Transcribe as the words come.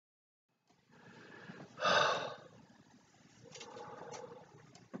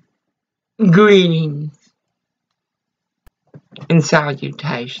Greetings and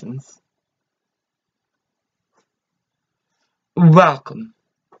salutations. Welcome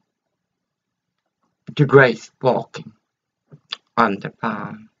to Grace Walking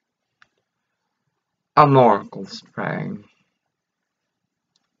Undefined, a miracle spring.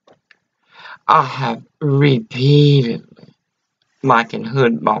 I have repeatedly, like in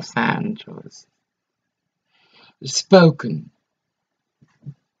Hood, Los Angeles, spoken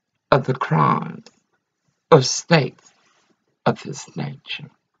of the crimes of states of this nature.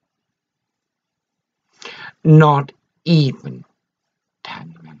 Not even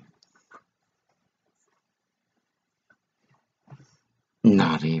 10 minutes.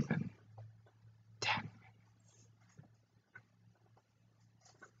 Not even 10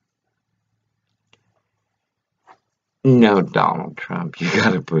 minutes. No, Donald Trump, you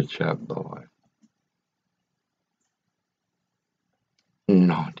gotta put your boy.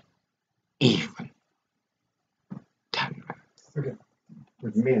 Not even 10 minutes. Okay.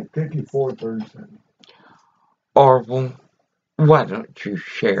 With me at 54:37. Orville, why don't you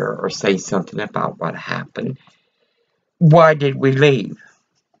share or say something about what happened? Why did we leave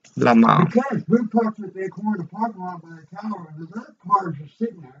Lamar? Because we parked at the corner of the parking lot by the tower, and the other cars are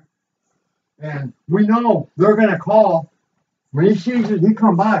sitting there. And we know they're going to call. When he sees it, he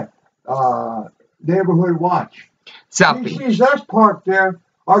come by. Neighborhood watch. Selfie. He sees us parked there,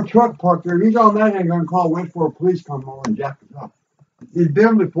 our truck parked there. He's automatically going to call, wait for a police come over and jack us up. He's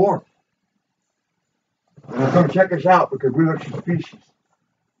been before. And come check us out because we look suspicious.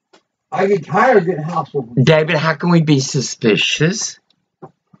 I get tired of getting household. David, how can we be suspicious?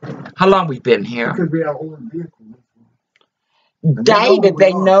 How long we been here? Because we have older vehicles. David,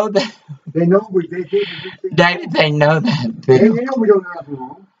 they know that. They know David, they know that. They know we don't have nothing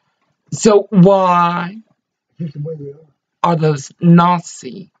wrong. So why That's just the way they are those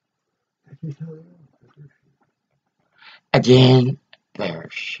Nazi? That's just how they are. Again, their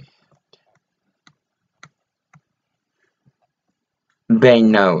shit. They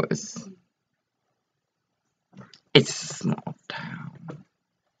know us. It's a small town.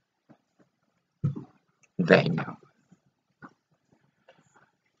 They know.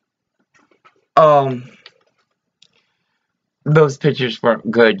 Those pictures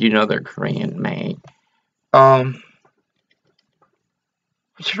weren't good. You know they're Korean made. What's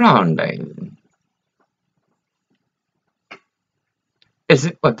wrong, David?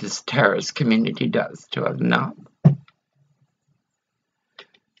 Isn't what this terrorist community does to us? No.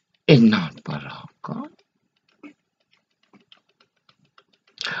 It's not Morocco.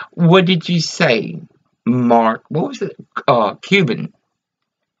 What did you say, Mark? What was it? Cuban.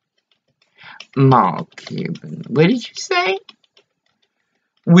 Mark Cuban. What did you say?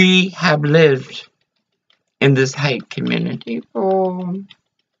 We have lived in this hate community for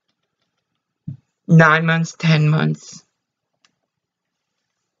 9 months, 10 months.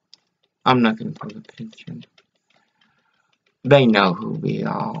 I'm not going to pull the picture. They know who we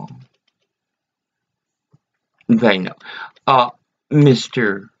are. They know.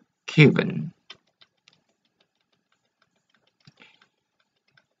 Mr. Cuban.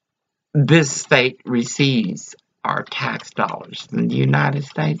 This state receives our tax dollars from the United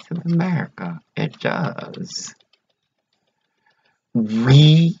States of America. It does.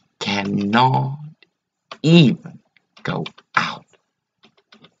 We cannot even go out.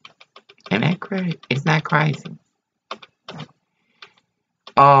 Isn't that crazy? Isn't that crazy?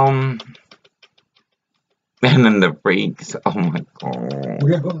 And then the freaks. Oh my God. We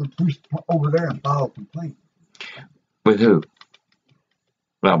gotta go to the police over there and file a complaint. With who?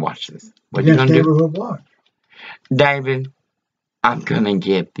 Well, watch this. What Yes, you gonna neighborhood watch. David, I'm gonna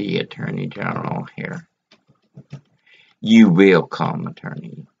get the Attorney General here. You will come,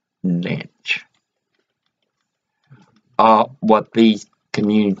 Attorney Lynch. What these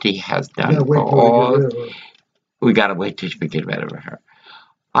community has done for us, we gotta wait till we get rid of her.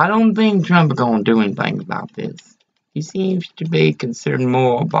 I don't think Trump is gonna do anything about this. He seems to be concerned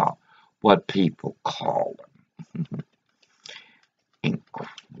more about what people call him.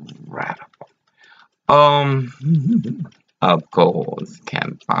 Incredible. Of course,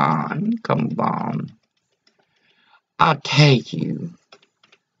 come on. I'll take you.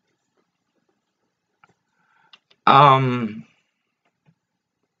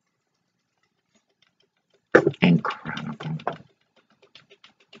 Incredible.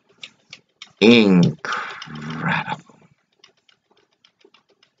 Incredible.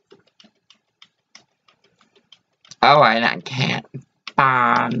 Oh, and I can't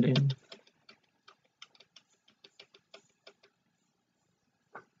find him.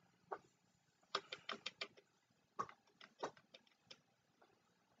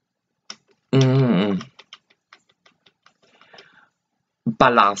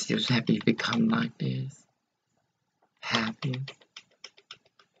 Palacios, have you become like this? Have you?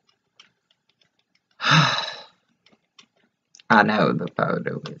 I know the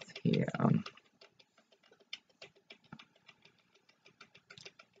photo is here.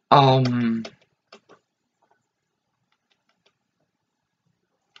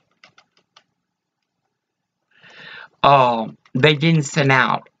 They didn't send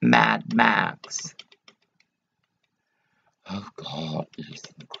out Mad Max. Oh God, it's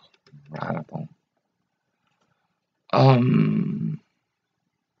incredible.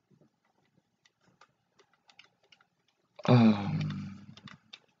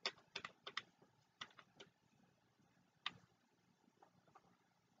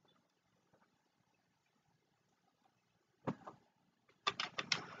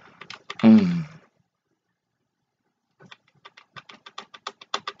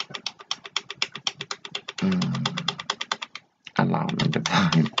 Allow me to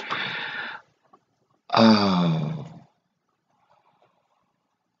find.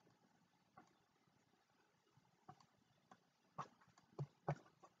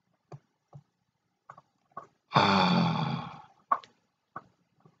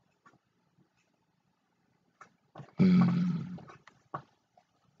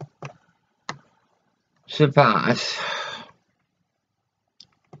 Survive.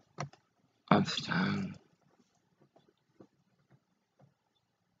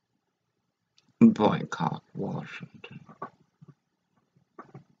 Boycott Washington.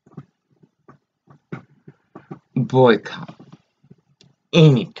 Boycott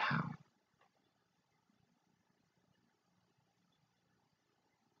any town.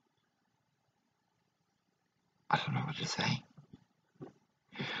 I don't know what to say.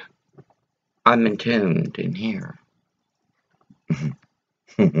 I'm entombed in here.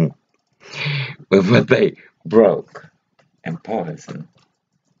 With what they broke and poisoned.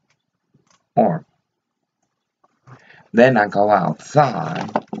 Or then I go outside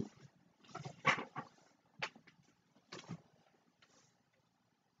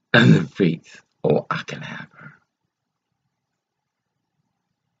and the freaks, oh, I can have her.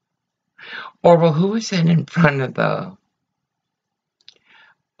 Or well, who was in front of the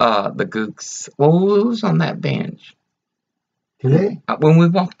gooks? Well, who was on that bench? Today? When we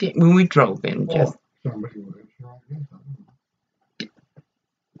walked in, when we drove in, just somebody was.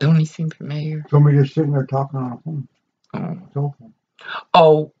 Don't he seem familiar? Somebody just sitting there talking on a phone. Cell phone.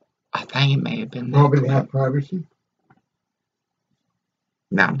 Oh, I think it may have been. Probably have privacy.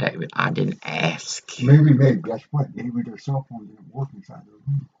 Now, David, I didn't ask. Maybe. Guess what? Maybe their cell phone didn't work inside the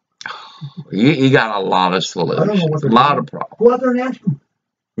room. You got a lot of solutions. I don't know what a lot of problems. Go out there and ask them.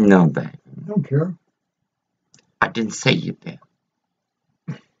 No, David. I don't care. I didn't say you did.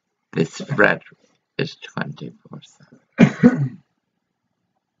 This thread is 24/7.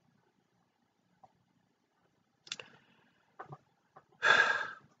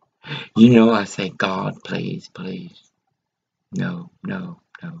 You know, I say, God, please, please. No, no,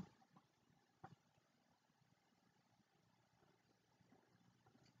 no.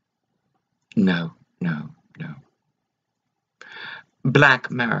 No, no, no. Black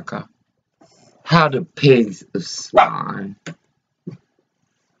America. How do pigs swine?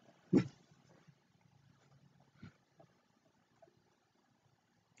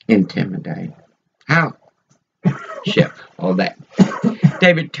 Intimidate. How? Shit. All that.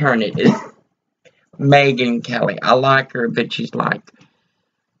 David Turney is Megan Kelly. I like her, but she's like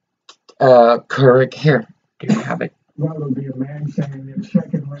Couric. Here, do you have it? Well, there'll be a man saying it.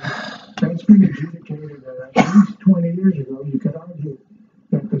 Secondly, that's been adjudicated at least 20 years ago. You could argue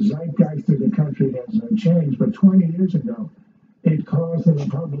that the zeitgeist of the country has changed, but 20 years ago, it caused the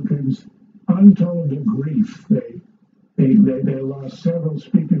Republicans untold grief. They lost several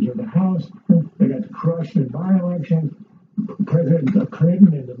speakers of the House. They got crushed in by-elections. President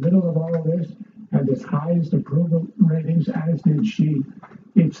Clinton, in the middle of all of this, had the highest approval ratings, as did she.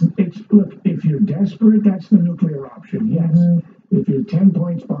 Look, if you're desperate, that's the nuclear option, yes. If you're 10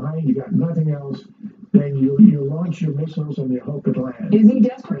 points behind, you got nothing else, then you launch your missiles and you hope it lands. Is he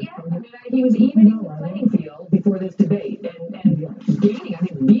desperate yet? I mean, he was evening the playing field before this debate and gaining, I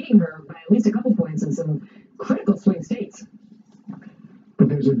think, beating her by at least a couple points in some critical swing states. But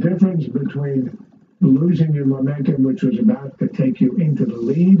there's a difference between losing your momentum, which was about to take you into the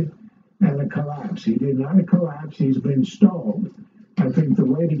lead, and a collapse. He did not collapse. He's been stalled. I think the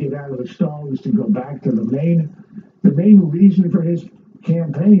way to get out of the stall is to go back to the main reason for his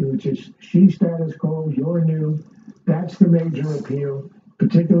campaign, which is she status quo, you're new. That's the major appeal,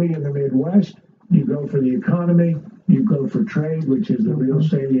 particularly in the Midwest. You go for the economy, you go for trade, which is the real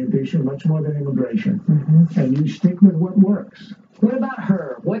salient issue, much more than immigration. And you stick with what works. What about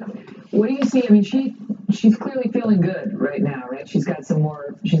her? What do you see? I mean, she's clearly feeling good right now, right? She's got her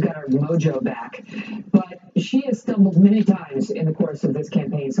mojo back, but she has stumbled many times in the course of this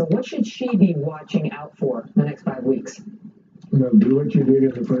campaign. So what should she be watching out for the next 5 weeks? Do what you did in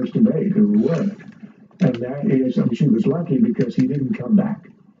the first debate. It worked. And that is, I mean, she was lucky because he didn't come back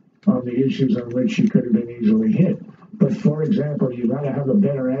on the issues on which she could have been easily hit. But for example, you got to have a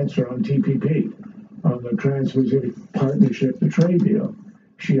better answer on TPP, on the Trans-Pacific Partnership, the trade deal.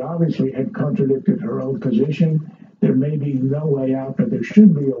 She obviously had contradicted her own position. There may be no way out, but there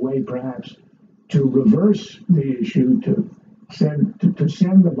should be a way perhaps to reverse the issue, to send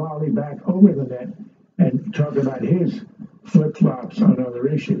the volley back over the net and talk about his flip-flops on other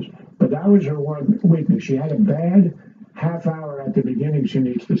issues. But that was her one weakness. She had a bad half hour at the beginning. She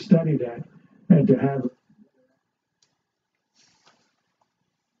needs to study that and to have.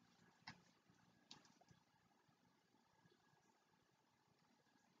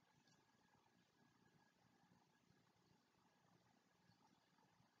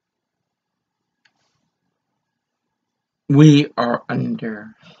 We are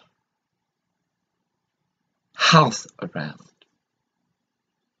under house arrest,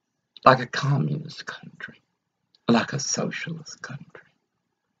 like a communist country, like a socialist country.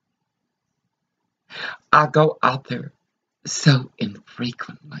 I go out there so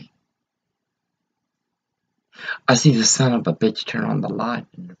infrequently. I see the son of a bitch turn on the light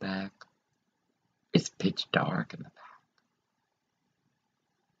in the back. It's pitch dark in the back.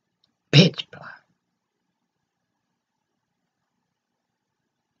 Pitch black.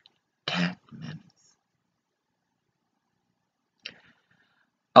 10 minutes.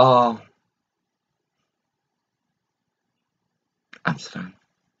 I'm sorry.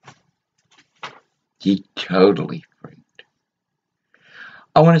 He totally freaked.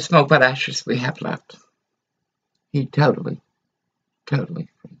 I want to smoke what ashes we have left. He totally freaked.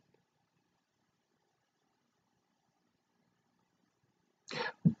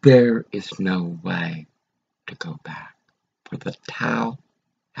 There is no way to go back, for the towel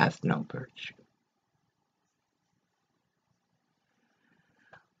has no virtue.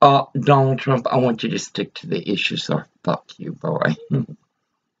 Donald Trump, I want you to stick to the issues, or fuck you, boy.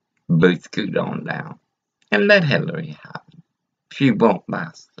 Both scoot on down. And let Hillary have it. She won't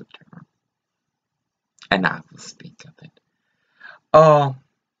last the term. And I will speak of it.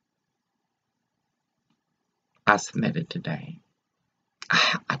 I submitted today.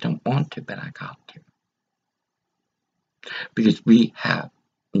 I don't want to, but I got to. Because we have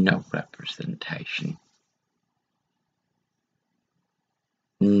no representation.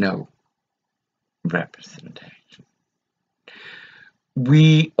 No representation.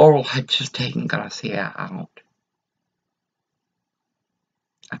 We all had just taken Garcia out.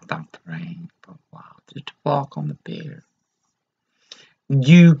 I thought the rain for a while, just to walk on the pier.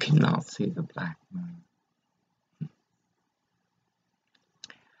 You cannot see the black moon.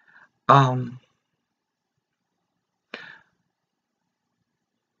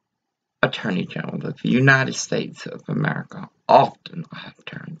 Attorney General of the United States of America, often I have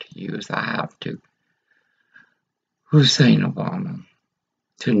turned to you as I have to Hussein Obama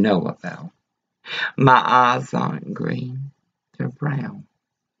to know about. My eyes aren't green, they're brown.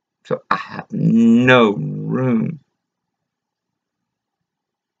 So I have no room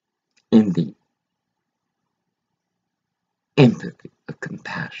in the empathy of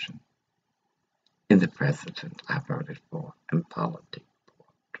compassion in the president I voted for in politics.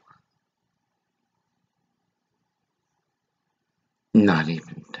 Not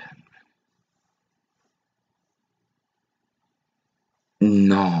even 10 minutes.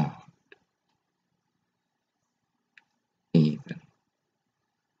 Not even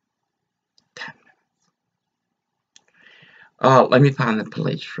 10 minutes. Let me find the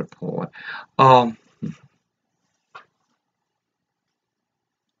police report.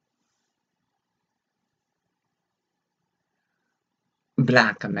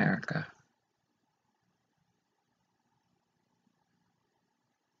 Black America.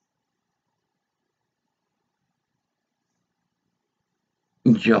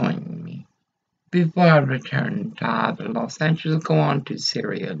 Join me. Before I return to either Los Angeles, go on to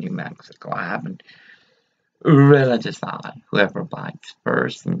Syria, New Mexico. I haven't really decided whoever bites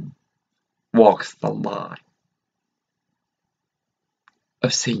first and walks the line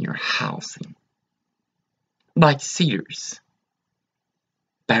of senior housing. Like Cedars.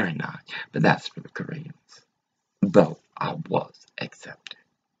 Very nice, but that's for the Koreans. Though I was accepted.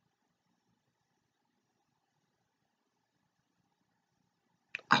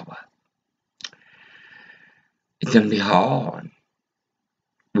 I was. It's gonna be hard.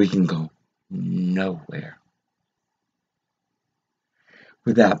 We can go nowhere.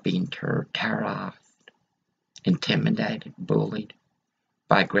 without being terrorized, intimidated, bullied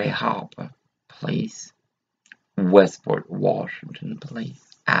by Gray Harbor Police, Westport, Washington Police,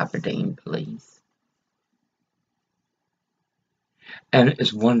 Aberdeen Police. And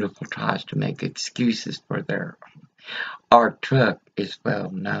it's wonderful tries to make excuses for our truck is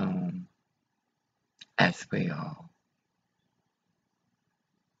well known, as we all.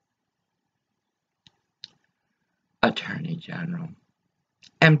 Attorney General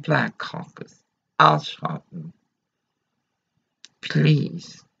and Black Caucus, Al Sharpton,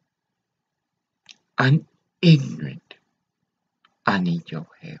 please, I'm ignorant. I need your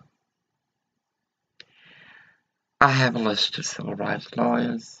help. I have a list of civil rights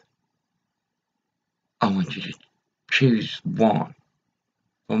lawyers. I want you to choose one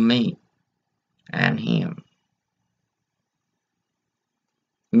for me and him.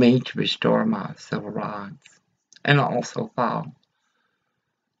 Me to restore my civil rights and also file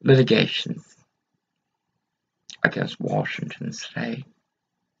litigations against Washington State.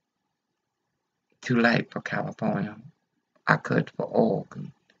 Too late for California. I could for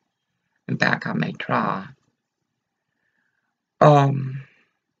Oregon. In fact, I may try.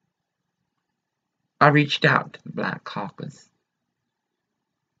 I reached out to the Black Caucus.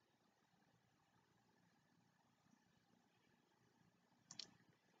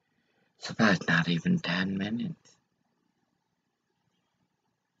 So that's not even 10 minutes.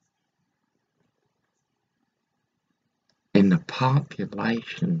 In the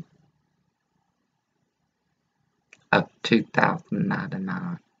population of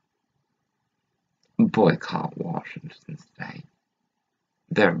 2099, boycott Washington State.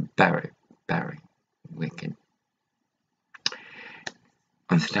 They're very, very wicked.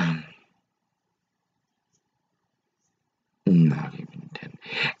 Understand? Not even 10.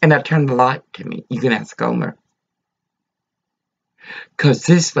 And I turned the light to me. You can ask Gomer. Because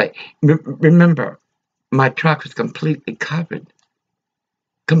this way, remember, my truck was completely covered.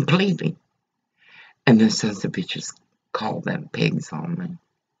 Completely. And then sons of bitches called them pigs on me.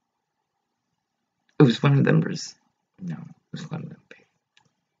 It was one of them. It was one of them pigs.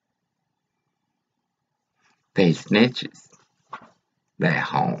 They snitches. They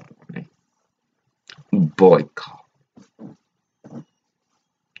home me. Boycott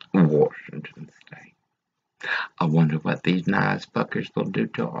Washington State. I wonder what these nice fuckers will do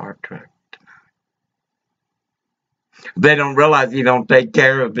to our truck tonight. They don't realize you don't take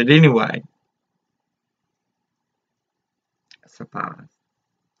care of it anyway. Surprise.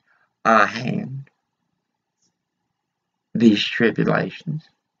 I hand these tribulations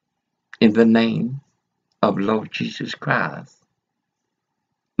in the name of Lord Jesus Christ,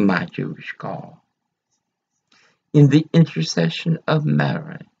 my Jewish God. In the intercession of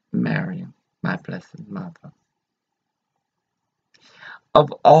Mary, my blessed mother,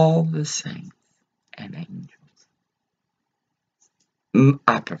 of all the saints and angels,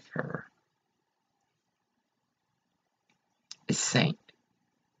 I prefer Saint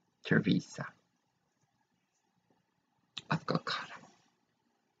Teresa of Calcutta.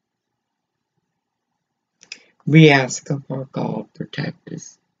 We ask of our God protect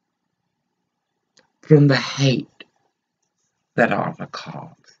us from the hate that are the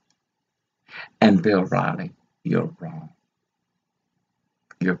cause. And Bill Riley, you're wrong.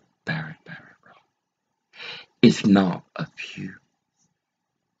 You're very, very wrong. It's not a few.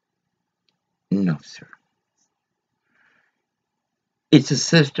 No, sir. It's a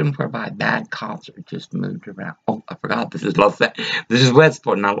system whereby bad cops are just moved around. Oh, I forgot. This is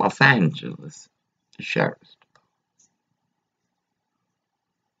Westport, not Los Angeles. The sheriff's department.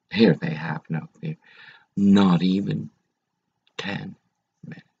 Here they have no fear. Not even 10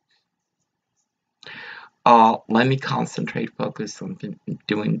 minutes. Let me concentrate, focus on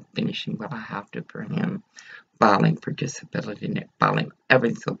finishing what I have to for him. Filing for disability net, filing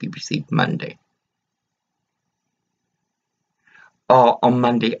everything will be received Monday. On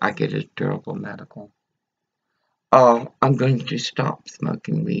Monday, I get his durable medical. I'm going to stop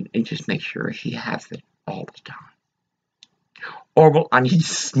smoking weed and just make sure he has it all the time. Or will I need to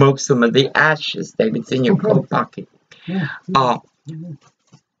smoke some of the ashes, David? It's in your coat pocket. Yeah.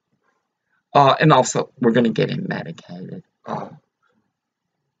 And also, we're going to get him medicated.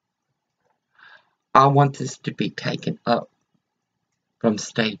 I want this to be taken up from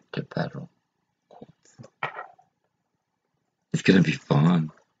state to federal courts. It's going to be fun.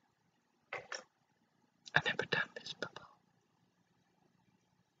 I've never done this before.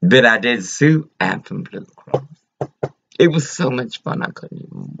 But I did sue Anthem Blue Cross. It was so much fun I couldn't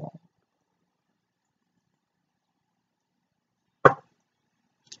even walk.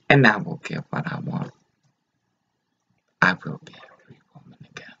 And I will get what I want. I will get every woman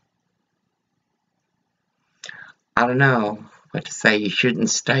I don't know what to say. You shouldn't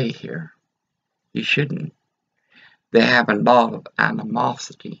stay here. You shouldn't. They have a lot of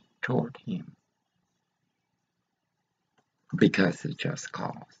animosity toward him because of just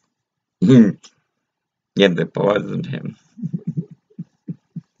cause. Yeah, they poisoned him.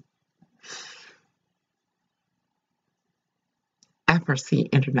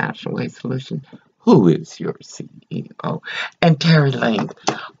 FRC International Waste Solution. Who is your CEO? And Terry Lane,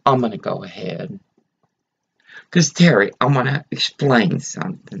 I'm going to go ahead. Because Terry, I want to explain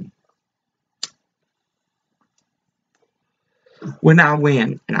something. When I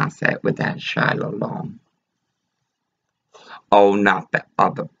went and I sat with that Shiloh Long, oh, not the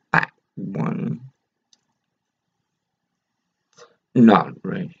other back one, not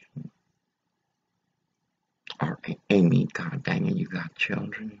Rachel, or Amy, God dang it, you got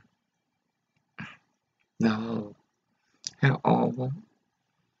children. No, how awful.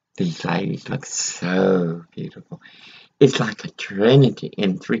 These ladies look so beautiful. It's like a trinity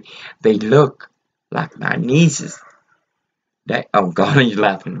in three. They look like my nieces. Oh, God, he's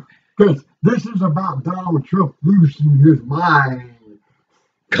laughing. Because this is about Donald Trump losing his mind.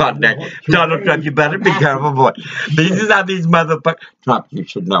 God dang. Donald Trump, you better be careful, boy. This is how these motherfuckers. Trump, you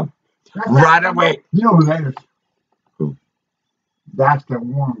should know. Right away. You know who that is? Who? That's the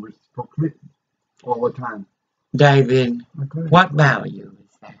one with proclivity all the time. David, what value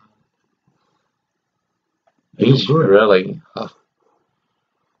is that? He's really. Oh.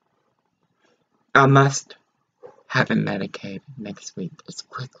 I must have him medicated next week as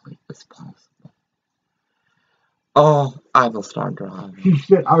quickly as possible. Oh, I will start driving. She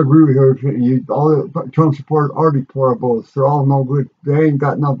said, I agree with her. All the Trump supporters are deplorables. They're all no good. They ain't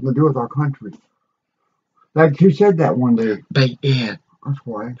got nothing to do with our country. Like she said that one day. They did. That's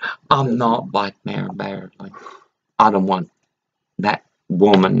why. I'm not like Mary Barely. I don't want that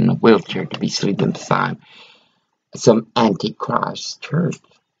woman in a wheelchair to be sleeping beside some Antichrist church.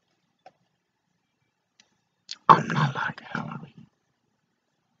 I'm not like Hillary.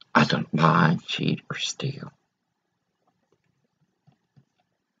 I don't lie, cheat, or steal.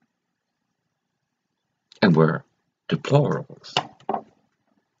 And we're deplorables.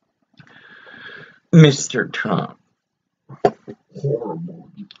 Mr. Trump. Horrible.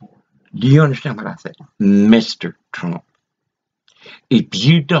 Do you understand what I said? Mr. Trump. If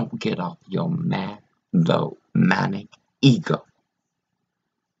you don't get off your manic ego.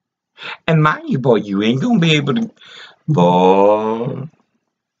 And mind you, boy, you ain't gonna be able to. Boy.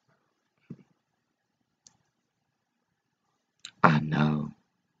 I know.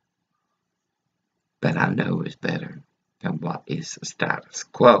 But I know it's better than what is the status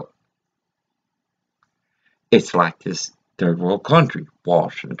quo. It's like this third world country,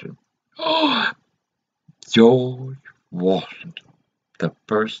 Washington. George Washington, the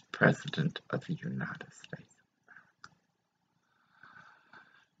first president of the United States.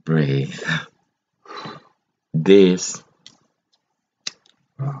 Breathe. This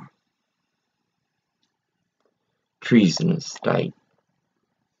treasonous state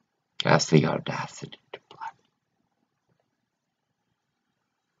has the audacity to play.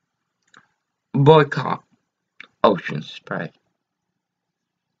 Boycott Ocean Spray.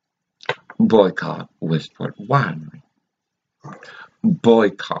 Boycott Westport Winery.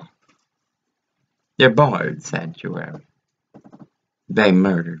 Boycott their bird sanctuary. They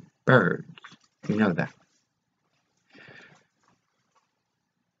murdered birds. You know that.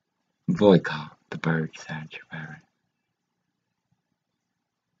 Boycott the bird sanctuary.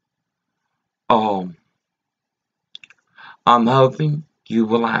 I'm hoping you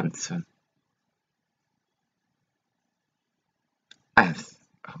will answer as,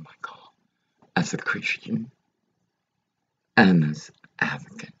 oh my God, as a Christian and as an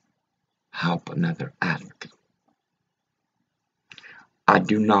advocate. Help another advocate. I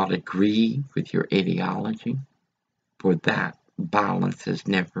do not agree with your ideology, for that violence has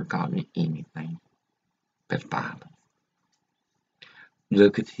never gotten anything but violence.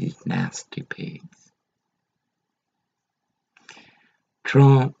 Look at these nasty pigs.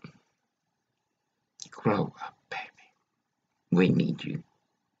 Trump, grow up, baby. We need you.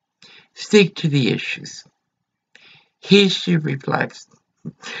 Stick to the issues. History reflects.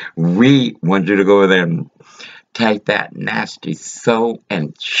 We want you to go over there and take that nasty soul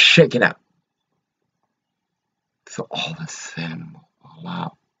and shake it up. So all the sin will fall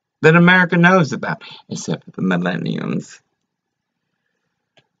out that America knows about, except for the millenniums.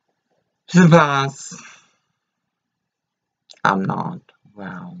 Surprise. I'm not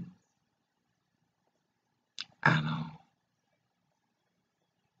well at all.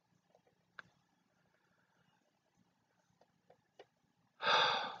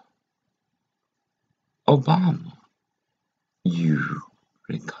 Obama you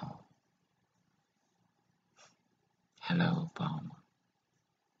recall? Hello, Obama.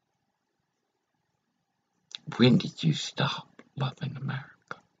 When did you stop loving America?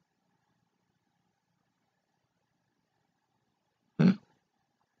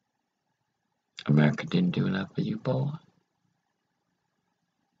 America didn't do enough for you, boy.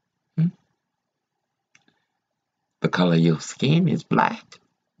 The color of your skin is black.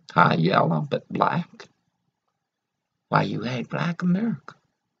 Not yellow, but black. Why you hate black America?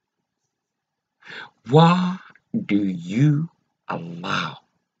 Why do you allow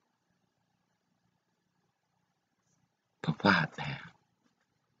the white man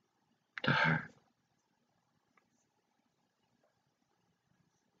to hurt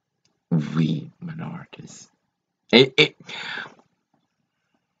we minorities?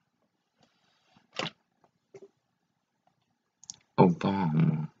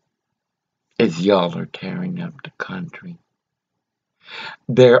 Obama, as y'all are tearing up the country,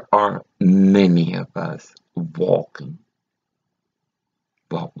 there are many of us walking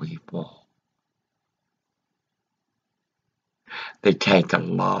what we walk. They take a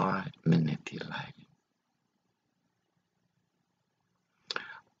lot of manipulating.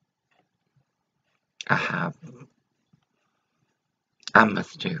 I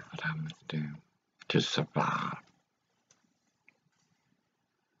must do what I must do to survive.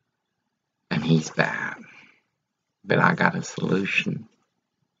 And he's bad. But I got a solution.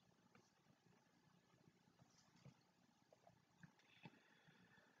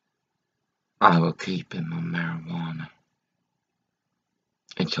 I will keep him on marijuana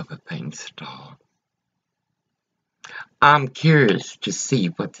until the things stop. I'm curious to see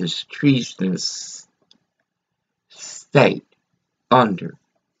what this treasonous state under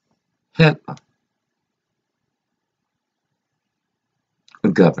Hitler,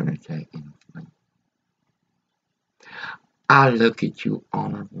 Governor taking. I look at you,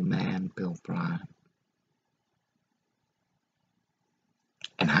 honorable man, Bill Bryant,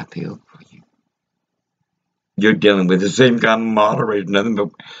 and I feel for you. You're dealing with the same kind of moderator, nothing but,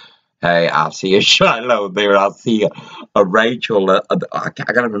 hey, I see a Shiloh there, I see a Rachel, I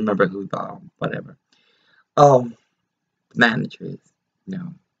gotta remember who the, whatever. Manager is,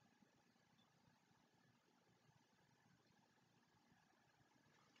 no.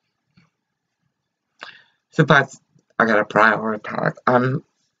 So I gotta prioritize. I'm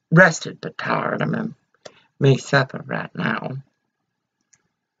rested but tired. I'm in me supper right now.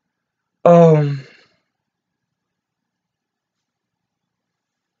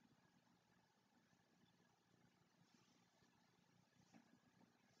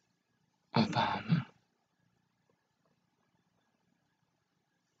 Obama.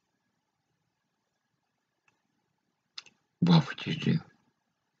 What would you do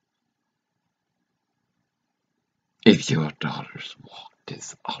if your daughters walked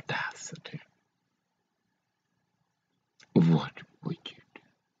this audacity? What would you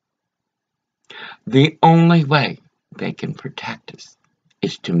do? The only way they can protect us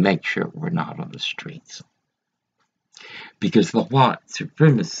is to make sure we're not on the streets. Because the white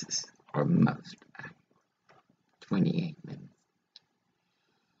supremacists are most active. 28 minutes.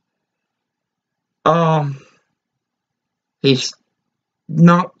 He's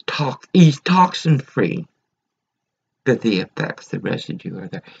toxin free, but the effects, the residue are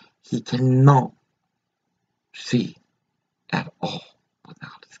there. He cannot see at all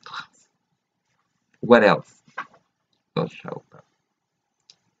without his glasses. What else will show up?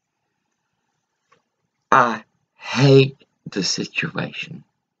 I hate the situation.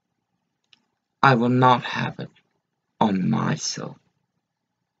 I will not have it on myself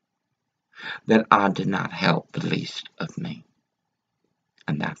that I did not help the least of me.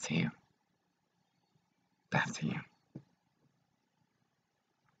 And that's him. That's him.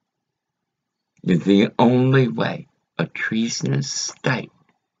 It's the only way a treasonous state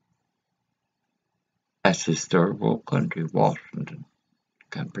as this third world country, Washington,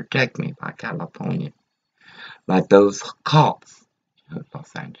 can protect me like California. Like those cops in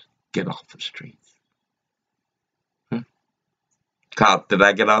Los Angeles. Get off the streets. Cop, did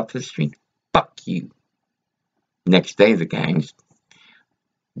I get off the street? Fuck you. Next day, the gangs,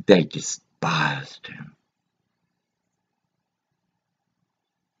 they despised him.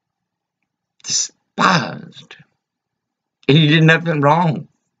 Despised him. He did nothing wrong.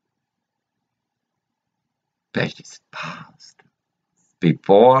 They despised him.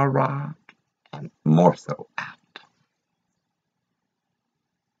 Before I arrived, and more so after.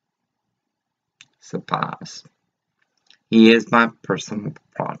 Surprise. He is my personal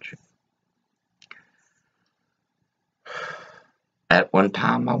project. At one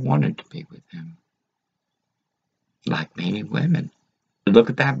time, I wanted to be with him. like many women. Look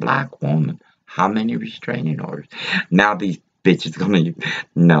at that black woman. How many restraining orders? Now these bitches gonna...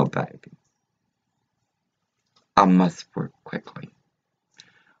 No, baby. I must work quickly.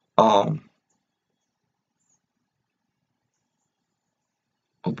 Obama.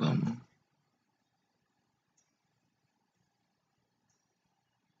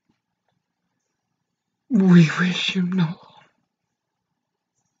 We wish you no harm.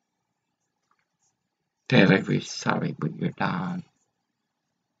 Terribly sorry when you're dying.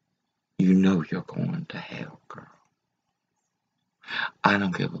 You know you're going to hell, girl. I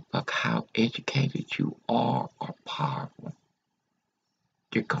don't give a fuck how educated you are or powerful.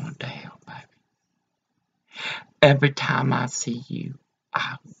 You're going to hell, baby. Every time I see you,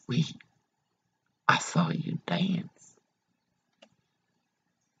 I weep. I saw you dance.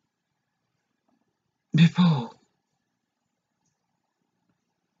 Before.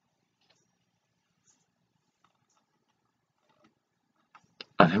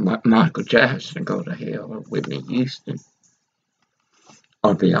 I didn't want Michael Jackson to go to hell, or Whitney Houston,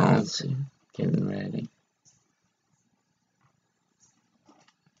 or Beyonce getting ready.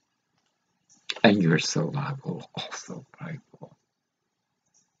 And your soul I will also pray for.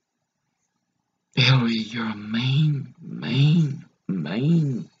 Hillary, you're a main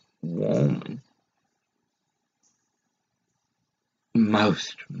woman.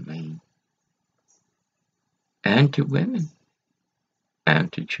 Most main. And to women.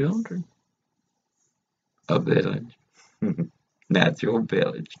 And to children. A village. That's your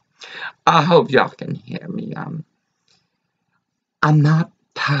village. I hope y'all can hear me. I'm not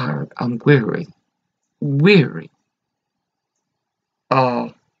tired. I'm weary. Weary.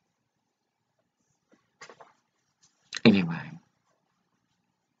 Anyway.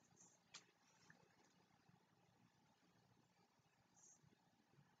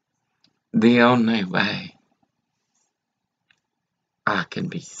 The only way I can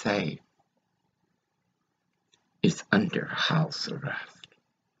be saved is under house arrest.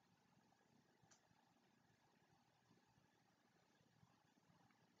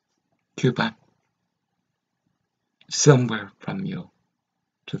 Cuba, somewhere from you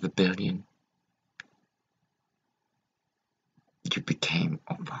to the billion, you became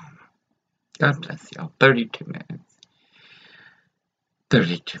Obama. God bless y'all. 32 minutes.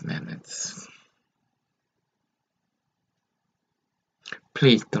 32 minutes.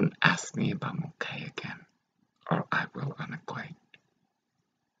 Please don't ask me if I'm okay again, or I will unacquaint.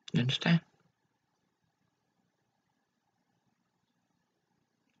 You understand?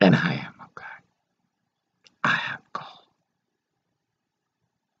 And I am okay. I have God.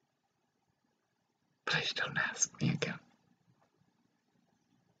 Please don't ask me again.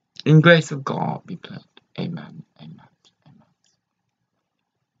 In grace of God be blessed. Amen. Amen. Amen.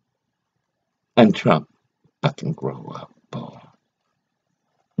 And Trump, fucking grow up, boy.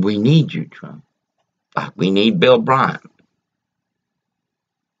 We need you, Trump. Like we need Bill Bryant.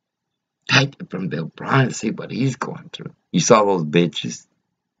 Take it from Bill Bryant and see what he's going through. You saw those bitches?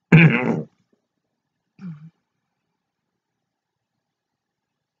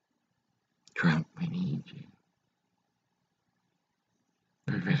 Trump, we need you.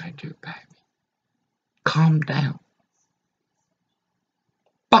 We really do, baby. Calm down.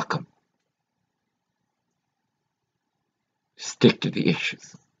 Fuck 'em. Stick to the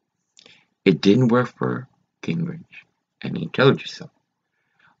issues. It didn't work for Gingrich, and he told you so.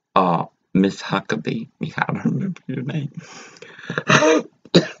 Miss Huckabee, I don't remember your name.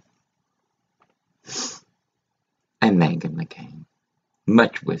 And Meghan McCain.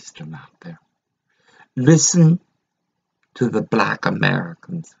 Much wisdom out there. Listen to the Black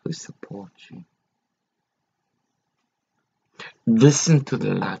Americans who support you. Listen to the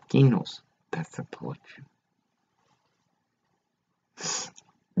Latinos that support you.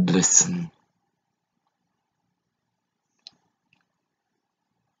 Listen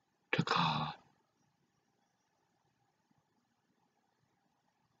to God.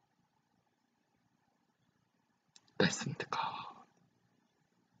 Listen to God.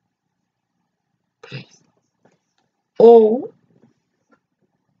 Please. Oh,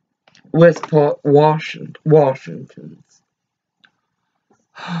 Westport, Washington's.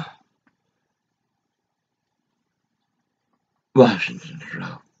 Washington's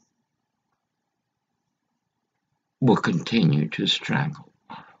road will continue to strangle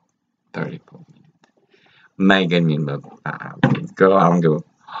 34 minutes. Megan, you look, girl, I don't give a...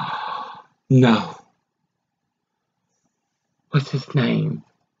 No. What's his name?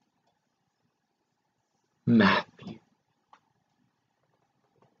 Matthew.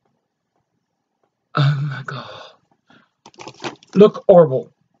 Oh my God. Look,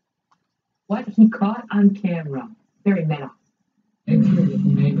 Orville. What he caught on camera. Very meta. And if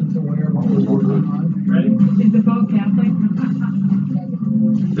Megan's aware of what was going on. Ready? Is the phone Catholic?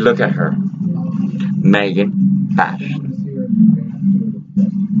 Look at her. Megan Fashion.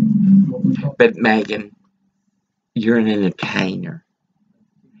 But Megan, you're an entertainer.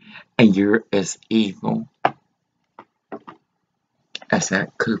 And you're as evil as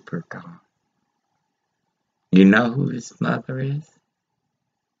that Cooper guy. You know who his mother is?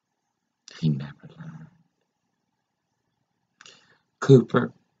 He never learned.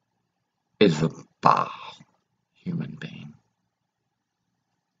 Cooper is a vile human being.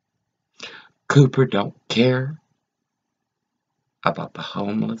 Cooper don't care about the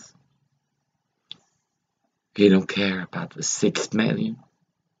homeless. He don't care about the 6 million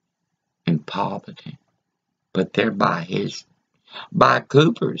in poverty. But they're by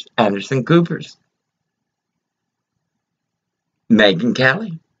Cooper's, Anderson Cooper's. Megyn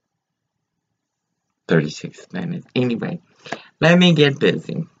Kelly. 36 minutes. Anyway, let me get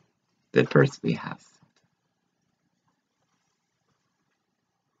busy. But first we have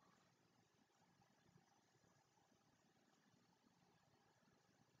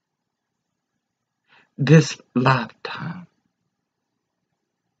this lifetime.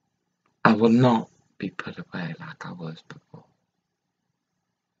 I will not be put away like I was before.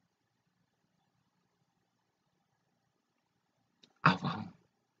 I won't.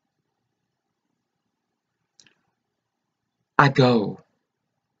 I go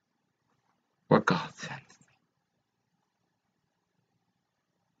where God sends me,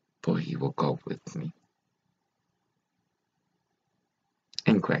 for He will go with me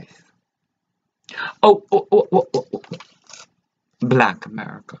in grace. Oh, Black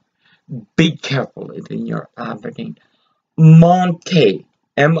America, be careful in your Aberdeen. Monte,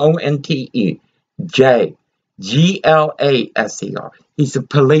 Monte, J, Glaser. He's a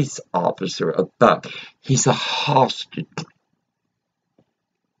police officer, a thug. He's a hostage.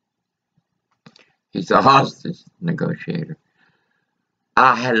 He's a hostage negotiator.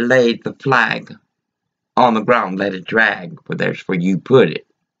 I had laid the flag on the ground, let it drag, for there's where you put it.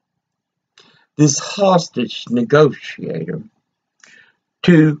 This hostage negotiator,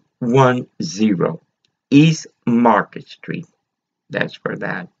 210 East Market Street. That's where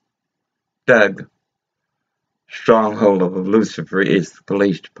that thug stronghold of Lucifer is, the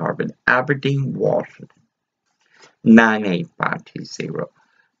police department. Aberdeen, Washington, 98520.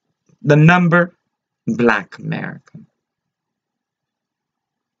 The number, Black American.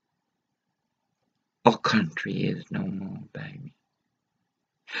 Our country is no more, baby.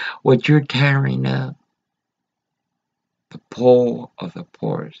 What you're tearing up, the poor of the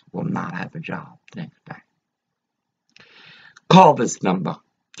poorest will not have a job the next day. Call this number,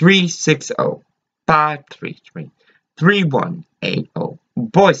 360-533-3180.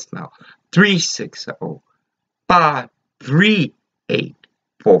 Voicemail,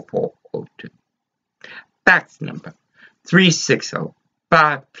 360-538-4402. Fax number,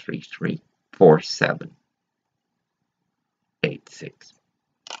 360-533-4786.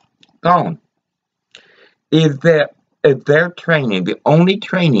 Gone. If their training, the only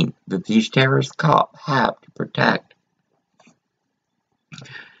training that these terrorist cops have to protect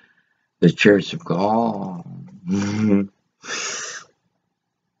the Church of God.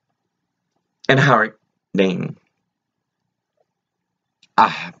 And Howard Dean, I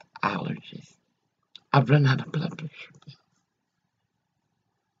have allergies. I've run out of blood pressure.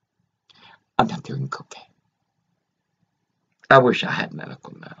 I'm not doing cocaine. I wish I had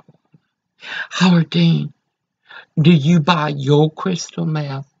medical marijuana. Howard Dean, do you buy your crystal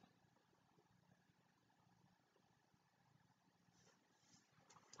meth?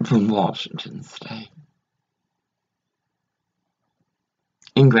 From Washington State.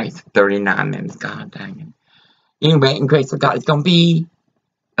 In grace of 39 minutes, God dang it. Anyway, in grace of God, it's going to be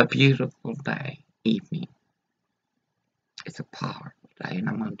a beautiful day, evening. It's a powerful day, and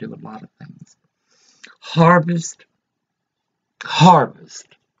I'm going to do a lot of things. Harvest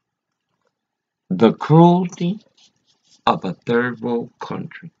the cruelty of a third world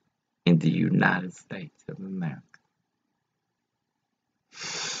country in the United States of America.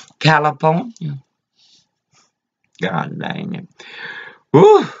 California. God dang it.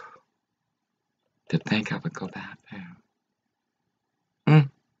 Whew. To think I would go back there.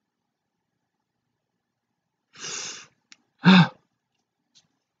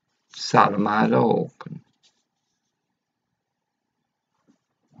 Sodomite open.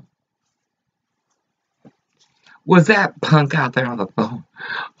 Was that punk out there on the phone?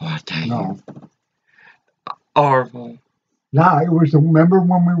 Oh, I tell you. No. Orville. No, it was, remember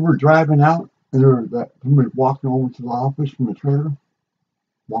when we were driving out and there was that somebody walking over to the office from the trailer?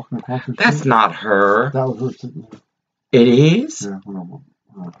 Walking across the street? That's not her. That was her sitting there. It is? Yeah,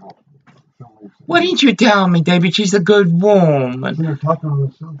 Why didn't you tell me, David? She's a good woman. They're talking on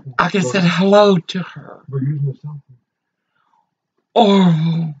the cell phone. I can say hello to her. We're using the cell phone.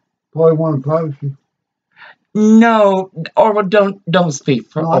 Orville. Probably wanted privacy. No, Orville, don't speak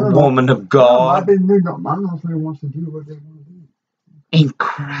for a woman of God. I'm not sure he wants to do what they want to do.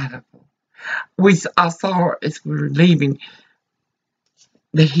 Incredible. I saw her as we were leaving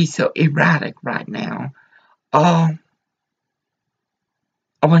that he's so erratic right now. I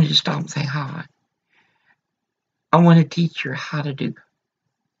wanted to stop and say hi. I want to teach her how to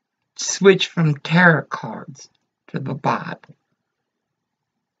switch from tarot cards to the Bible.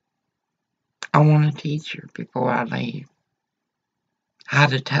 I want to teach her before I leave how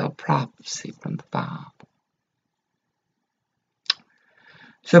to tell prophecy from the Bible.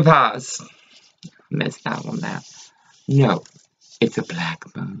 Surprise. Missed out on that. No, it's a black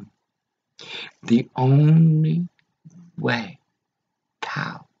moon. The only way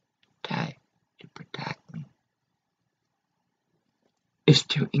Tao Te to protect me is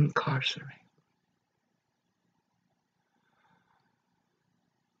to incarcerate.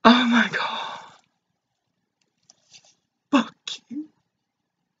 Oh my God. Fuck you.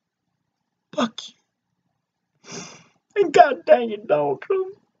 Fuck you. And God dang it, Donald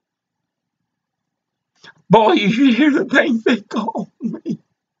Trump. Boy, you should hear the things they call me.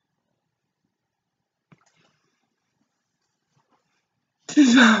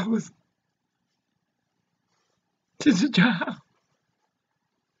 Since a child.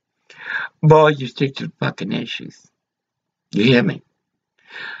 Boy, you stick to the fucking issues. You hear me?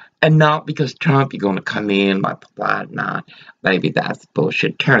 And not because Trump, you're going to come in like the White Knight. Baby, that's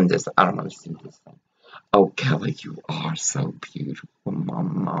bullshit. Turn this. I don't want to see this thing. Oh, Kelly, you are so beautiful,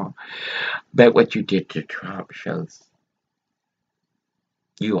 Mama. Bet what you did to Trump shows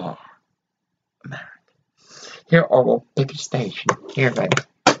you are American. Here, Orwell, pick a station. Here, baby.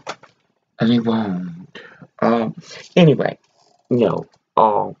 And he won't. Anyway, no.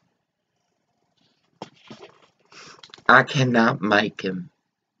 I cannot make him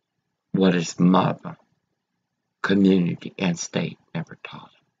what his mother, community, and state never taught him.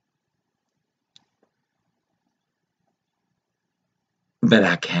 But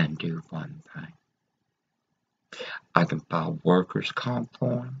I can do one thing. I can file workers' comp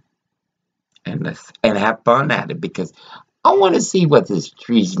for him and have fun at it, because I want to see what this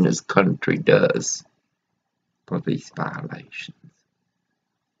treasonous country does for these violations.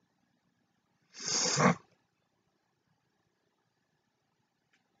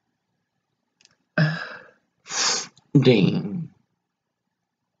 Dean,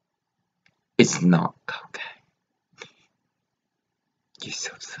 it's not cocaine. You're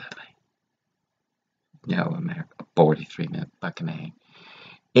so silly. No, America, 43-minute fucking A.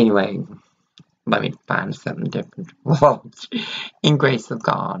 Anyway, let me find something different to watch. In grace of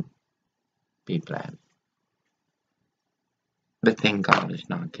God, be blessed. But then God is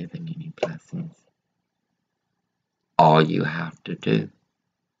not giving any blessings. All you have to do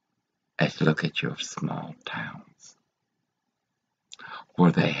is look at your small towns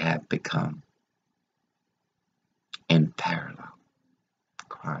where they have become in parallel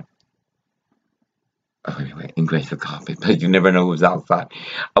crime. Oh, anyway, in grace of God, but you never know who's outside.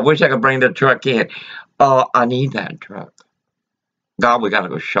 I wish I could bring the truck in. I need that truck. God, we gotta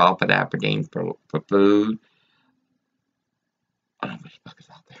go shop at Aberdeen for food. I don't know what the fuck is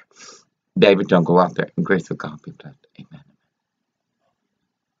out there. David, don't go out there. In grace of God, be blessed. Amen.